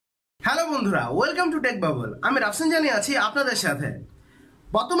Hello বন্ধুরা, welcome to take bubble. আমি রাফসান জানি আছি আপনাদের সাথে।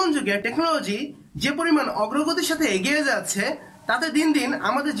 বর্তমান যুগে টেকনোলজি যে পরিমাণ অগ্রগতির সাথে এগিয়ে যাচ্ছে, তাতে দিন দিন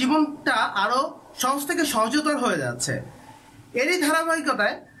আমাদের জীবনটা আরো সহজ থেকে সহজতর হয়ে যাচ্ছে। এরই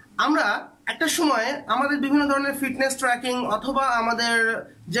ধারাবাহিকতায় আমরা একটা সময়ে আমাদের বিভিন্ন ধরনের ফিটনেস ট্র্যাকিং অথবা আমাদের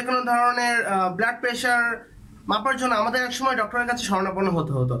যে কোনো ধরনের ব্লাড প্রেশার মাপার জন্য আমাদের এক সময় ডক্টরের কাছে শরণাপন্ন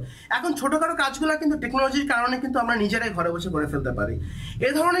হতে হতো। এখন ছোটখাটো কাজগুলো কিন্তু টেকনোলজির কারণে কিন্তু আমরা নিজেরাই ঘরে বসে করে ফেলতে পারি।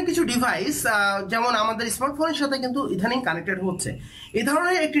 এই ধরনের কিছু ডিভাইস যেমন আমাদের স্মার্টফোনের সাথে কিন্তু ইদানিং কানেক্টেড হচ্ছে। এই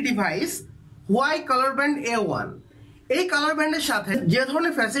ধরনের একটি device Huawei colour band A1। এই কালার ব্যান্ডের সাথে যে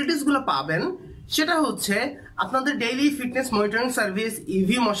ধরনের ফ্যাসিলিটিসগুলো পাবেন সেটা হচ্ছে আপনাদের daily fitness monitoring service,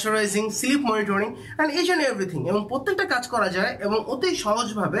 EV moisturising, slip monitoring and each and everything, এবং প্রত্যেকটা কাজ করা যায় এবং অতি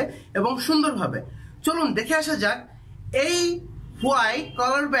সহজভাবে এবং সুন্দরভাবে। চলুন দেখে আসা যাক এই Huawei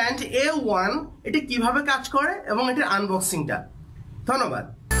কালার ব্যান্ড A1 এটি কিভাবে কাজ করে এবং এটির আনবক্সিংটা। ধন্যবাদ।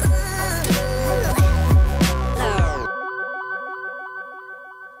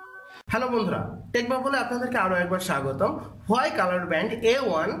 হ্যালো বন্ধুরা, টেক বাবলে আপনাদেরকে আরো একবার স্বাগতম Huawei colour band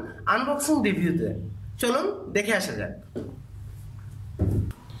A1 unboxing রিভিউতে। চলুন দেখে আসা যাক।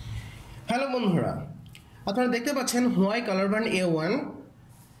 হ্যালো বন্ধুরা, আপনারা দেখতে পাচ্ছেন Huawei colour band A1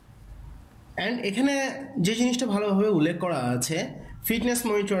 and এখানে যে জিনিসটা ভালোভাবে উল্লেখ করা আছে, fitness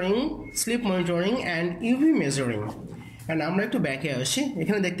monitoring, slip monitoring and UV measuring. And আমরা একটু ব্যাকে আসি।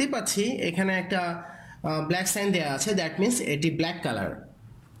 এখানে দেখতেই পাচ্ছি এখানে একটা ব্ল্যাক সাইন দেওয়া আছে, দ্যাট মিনস এটি ব্ল্যাক কালার।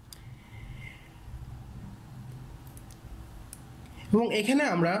 এবং এখানে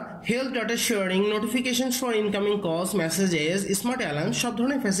আমরা health data sharing, notification for incoming কলস, মেসেজেস, স্মার্ট অ্যালার্ম সব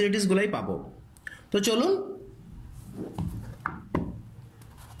ধরনের ফ্যাসিলিটিসগুলোই পাবো। তো চলুন।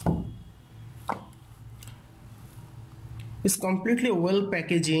 It's completely well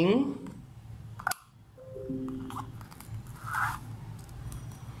packaging.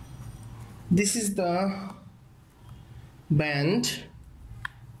 This is the band.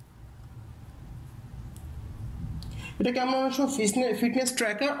 এটাকে আমরা ফিটনেস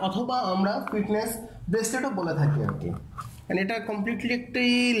ট্র্যাকার অথবা আমরা ফিটনেস ব্রেসলেটও বলে থাকি আর কি। এটা কমপ্লিটলি একটি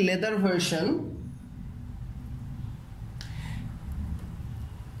লেদার ভার্সন।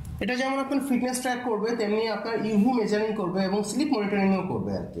 এটা যেমন আপনার ফিটনেস ট্র্যাক করবে, তেমনি আপনার ইউভি মেজারিং করবে এবং স্লিপ মনিটরিংও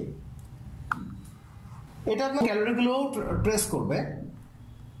করবে আর কি। এটা আপনার ক্যালোরিগুলো ট্রেস করবে।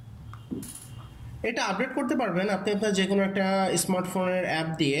 এটা আপডেট করতে পারবেন আপনি আপনার যে কোনো একটা স্মার্টফোনের অ্যাপ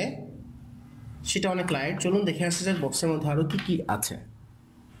দিয়ে, সেটা অনেক লাইট। চলুন দেখে আসা যাক বক্সের মধ্যে আরো কি কি আছে।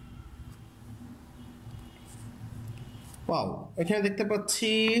 ওয়াও, এখানে দেখতে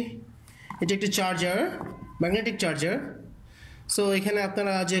পাচ্ছি এটা একটি চার্জার, ম্যাগনেটিক চার্জার। সো এখানে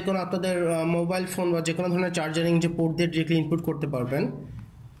আপনারা যে কোনো আপনাদের মোবাইল ফোন বা যে কোনো ধরনের চার্জারিং যে পোর্ট দিয়ে ডিরেক্টলি ইনপুট করতে পারবেন।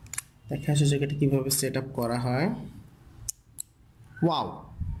 দেখে আসা যাক এটা কীভাবে সেট আপ করা হয়। Wow,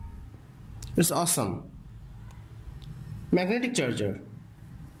 it's Assam magnetic charger.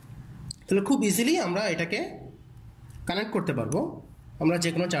 তাহলে খুব ইজিলি আমরা এটাকে কানেক্ট করতে পারবো আমরা যে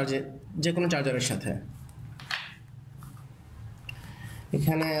কোনো চার্জারের সাথে।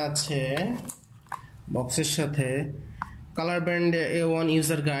 এখানে আছে বক্সের সাথে colour band A1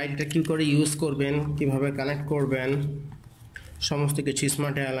 user guide, এটা কী করে ইউজ করবেন, কিভাবে কানেক্ট করবেন, সমস্ত কিছু,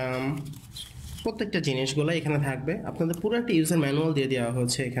 স্মার্ট অ্যালার্ম, প্রত্যেকটা জিনিসগুলো এখানে থাকবে। আপনাদের পুরো একটা ইউজার ম্যানুয়াল দিয়ে দেওয়া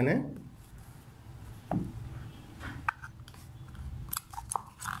হচ্ছে এখানে।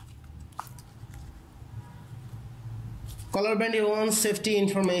 Colour band A1 safety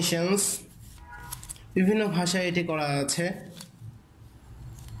informations, বিভিন্ন ভাষায় এটি করা আছে,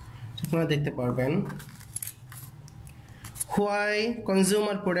 আপনারা দেখতে পারবেন। Huawei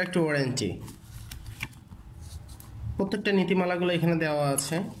কনজিউমার প্রোডাক্ট ওয়ারেন্টি, প্রত্যেকটা নীতিমালাগুলো এখানে দেওয়া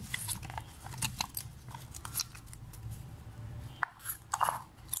আছে।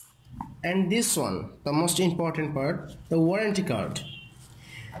 And this one, the most important part, the warranty card.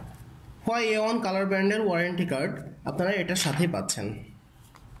 Huawei A1 colour ব্র্যান্ডের ওয়ারেন্টি কার্ড আপনারা এটার সাথেই পাচ্ছেন।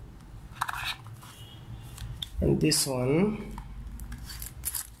 And this one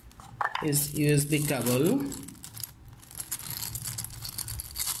is USB cable.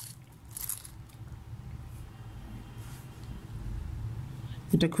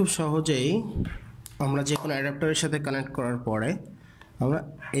 এটা খুব সহজেই আমরা যে কোনো অ্যাডাপ্টারের সাথে কানেক্ট করার পরে আমরা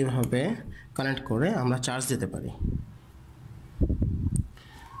এইভাবে কানেক্ট করে আমরা চার্জ দিতে পারি।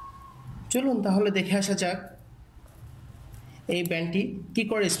 চলুন তাহলে দেখে আসা যাক এই ব্যান্ডটি কী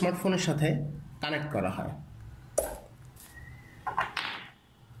করে স্মার্টফোনের সাথে কানেক্ট করা হয়।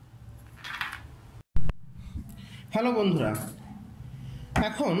 হ্যালো বন্ধুরা,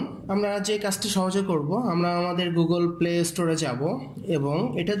 এখন আমরা যে কাজটি সহজে করব, আমরা আমাদের গুগল প্লে স্টোরে যাব এবং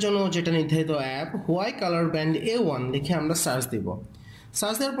এটার জন্য যেটা নির্ধারিত app Huawei colour band A1 লিখে আমরা সার্চ দিব।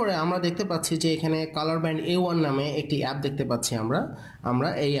 সার্চ দেওয়ার পরে আমরা দেখতে পাচ্ছি যে এখানে কালার ব্যান্ড A1 নামে একটি অ্যাপ দেখতে পাচ্ছি আমরা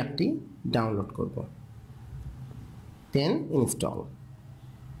এই অ্যাপটি ডাউনলোড করব, দেন ইনস্টল,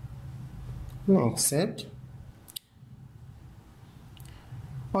 অ্যাকসেপ্ট।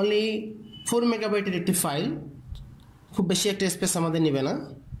 অনলি 4 মেগাবাইটের একটি ফাইল, খুব বেশি একটা স্পেস আমাদের নেবে না।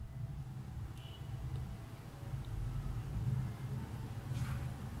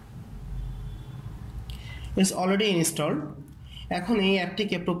 It's already installed. এখন এই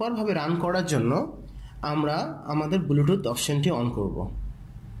অ্যাপটিকে প্রপারভাবে রান করার জন্য আমরা আমাদের ব্লুটুথ অপশনটি অন করব।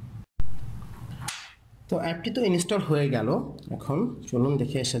 তো অ্যাপটি তো ইনস্টল হয়ে গেল, এখন চলুন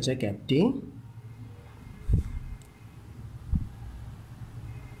দেখে আসা যাক অ্যাপটি।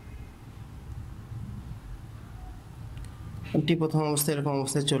 অ্যাপটি প্রথম অবস্থায় এরকম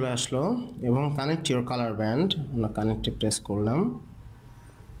অবস্থায় চলে আসলো এবং কানেক্ট ইউর কালার ব্যান্ড, আমরা কানেক্টে প্রেস করলাম।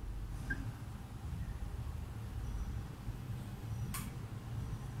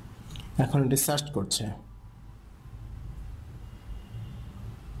 এখন এটি সার্চ করছে।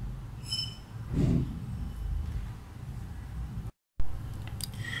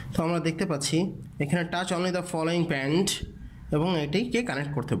 তো আমরা দেখতে পাচ্ছি এখানে touch only the following band এবং এটিকে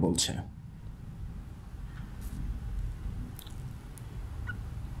কানেক্ট করতে বলছে।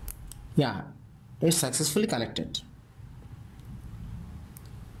 Yeah, it's successfully connected.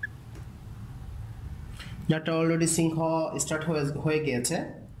 Data already sync start হয়ে গিয়েছে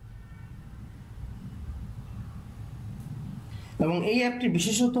এবং এই অ্যাপটির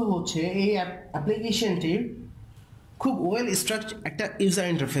বিশেষত্ব হচ্ছে এই অ্যাপ্লিকেশনটির খুব ওয়েল স্ট্রাকচার একটা ইউজার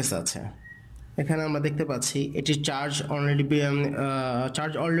ইন্টারফেস আছে। এখানে আমরা দেখতে পাচ্ছি এটির চার্জ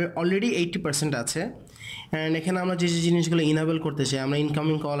অলরেডি 80% আছে। অ্যান্ড এখানে আমরা যে জিনিসগুলো ইনেবল করতে চাই, আমরা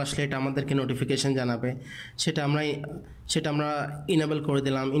ইনকামিং কল আসলে এটা আমাদেরকে নোটিফিকেশান জানাবে, সেটা আমরা ইনেবল করে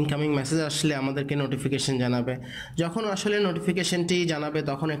দিলাম। ইনকামিং মেসেজ আসলে আমাদেরকে নোটিফিকেশান জানাবে। যখন আসলে নোটিফিকেশানটি জানাবে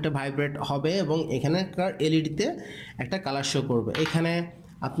তখন একটা ভাইব্রেট হবে এবং এখানকার এলইডিতে একটা কালার শো করবে। এখানে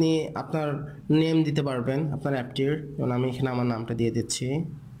আপনি আপনার নেম দিতে পারবেন আপনার অ্যাপটির, যেমন আমি এখানে আমার নামটা দিয়ে দিচ্ছি,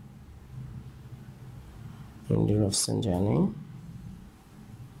 জানি।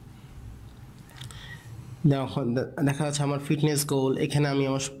 দেখা যাচ্ছে আমার ফিটনেস গোল, এখানে আমি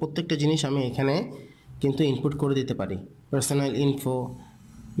আমার প্রত্যেকটা জিনিস আমি এখানে কিন্তু ইনপুট করে দিতে পারি। পার্সোনাল ইনফো,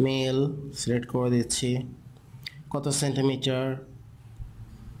 মেল সিলেক্ট করে দিচ্ছি, কত সেন্টিমিটার,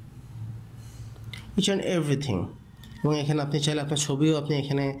 ইচ অ্যান্ড এভরিথিং। এবং এখানে আপনি চাইলে আপনার ছবিও আপনি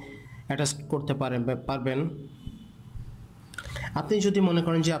এখানে অ্যাটাচ করতে পারবেন। আপনি যদি মনে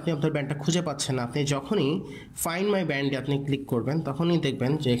করেন যে আপনি আপনার ব্যান্ডটা খুঁজে পাচ্ছেন না, আপনি যখনই ফাইন্ড মাই ব্যান্ডে আপনি ক্লিক করবেন তখনই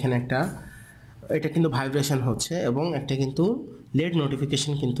দেখবেন যে এখানে এটা কিন্তু ভাইব্রেশন হচ্ছে এবং একটা কিন্তু লেট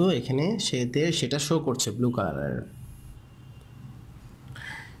নোটিফিকেশন কিন্তু এখানে সেটা শো করছে ব্লু কালারের।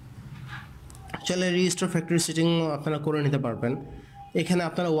 চলে রিস্টোর ফ্যাক্টরি সেটিং আপনারা করে নিতে পারবেন। এখানে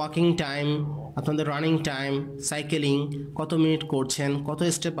আপনারা ওয়াকিং টাইম, আপনাদের রানিং টাইম, সাইকেলিং, কত মিনিট করছেন, কত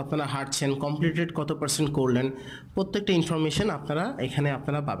স্টেপ আপনারা হাঁটছেন, কমপ্লিটেড কত % করলেন, প্রত্যেকটা ইনফরমেশন এখানে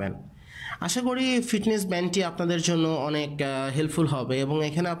আপনারা পাবেন। আশা করি ফিটনেস ব্যান্ডটি আপনাদের জন্য অনেক হেল্পফুল হবে। এবং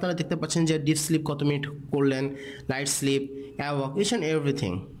এখানে আপনারা দেখতে পাচ্ছেন যে ডিপ স্লিপ কত মিনিট করলেন, light slip, awake, each and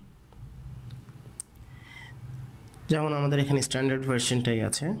everything. যেমন আমাদের এখানে স্ট্যান্ডার্ড ভার্সনটাই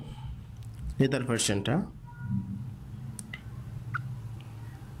আছে, লেদার ভার্সনটা।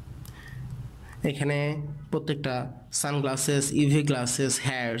 এখানে প্রত্যেকটা সানগ্লাসেস, ইভি গ্লাসেস,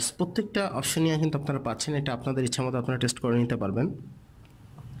 হেয়ার্স, প্রত্যেকটা অপশনই কিন্তু আপনারা পাচ্ছেন। এটা আপনাদের ইচ্ছা মতো আপনারা টেস্ট করে নিতে পারবেন।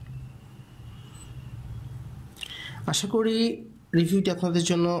 আশা করি রিভিউটি আপনাদের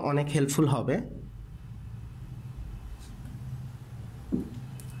জন্য অনেক হেল্পফুল হবে।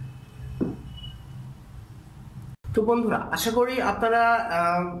 তো বন্ধুরা, আশা করি আপনারা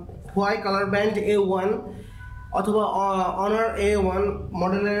Huawei কালার ব্যান্ড A1 অথবা Honor A1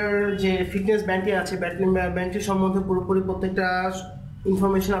 মডেলের যে ফিটনেস ব্যান্ডটি আছে, ব্যান্ডটির সম্বন্ধে পুরোপুরি প্রত্যেকটা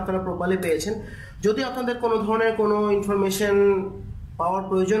ইনফরমেশন আপনারা প্রপারলি পেয়েছেন। যদি আপনাদের কোনো ধরনের কোনো ইনফরমেশন পাওয়ার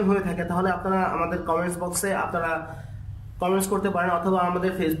প্রয়োজন হয়ে থাকে তাহলে আপনারা আমাদের কমেন্টস বক্সে আপনারা কমেন্টস করতে পারেন, অথবা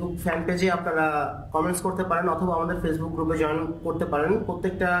আমাদের ফেসবুক ফ্যান পেজে আপনারা কমেন্টস করতে পারেন, অথবা আমাদের ফেসবুক গ্রুপে জয়েন করতে পারেন।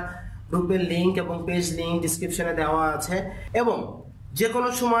 প্রত্যেকটা গ্রুপের লিঙ্ক এবং পেজ লিঙ্ক ডিসক্রিপশনে দেওয়া আছে। এবং যে কোনো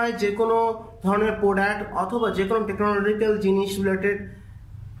সময় যে কোনো ধরনের প্রোডাক্ট অথবা যে কোনো টেকনোলজিক্যাল জিনিস রিলেটেড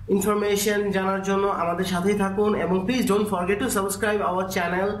ইনফরমেশন জানার জন্য আমাদের সাথেই থাকুন। এবং please don't forget to subscribe our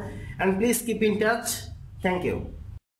channel and please keep in touch. Thank you.